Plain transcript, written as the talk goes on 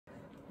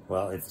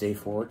Well, it's day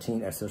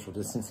 14 of social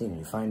distancing, and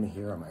you find me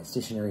here on my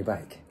stationary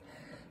bike.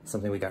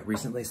 Something we got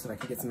recently so that I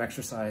can get some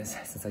exercise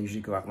since I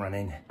usually go out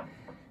running,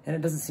 and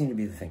it doesn't seem to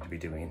be the thing to be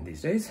doing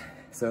these days.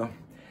 So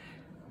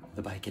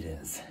the bike it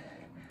is.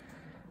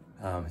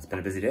 It's been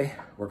a busy day.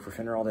 Worked for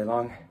Finner all day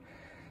long.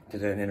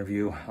 Did an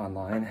interview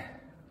online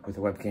with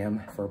a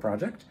webcam for a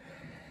project.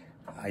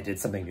 I did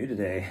something new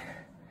today.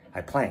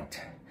 I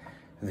planked.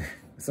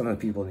 Some of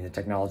the people in the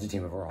technology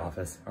team of our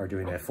office are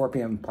doing a 4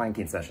 p.m.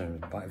 planking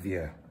session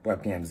via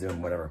webcam,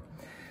 Zoom, whatever.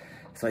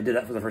 So I did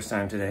that for the first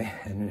time today,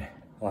 and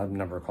a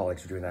number of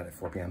colleagues are doing that at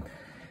 4 p.m.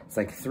 It's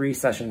like 3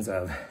 sessions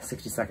of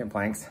 60-second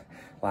planks.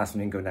 Last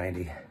one you can go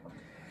 90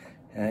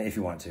 if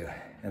you want to,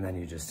 and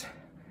then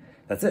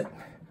that's it.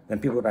 Then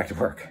people go back to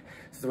work.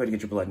 It's the way to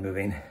get your blood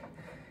moving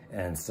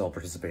and still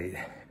participate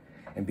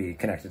and be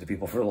connected to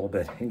people for a little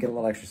bit and get a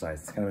little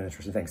exercise. It's kind of an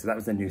interesting thing. So that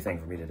was the new thing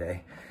for me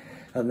today.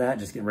 Other than that,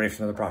 just getting ready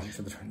for another project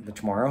for the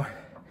tomorrow,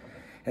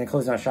 and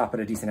closing out shop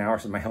at a decent hour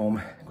so my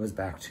home goes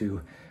back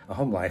to a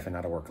home life and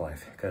not a work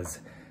life, because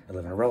I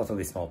live in a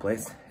relatively small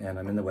place and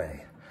I'm in the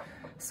way.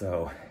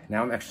 So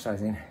now I'm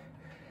exercising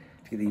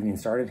to get the evening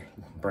started,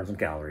 burn some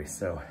calories.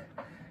 So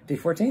day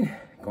 14,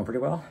 going pretty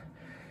well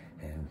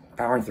and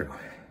powering through.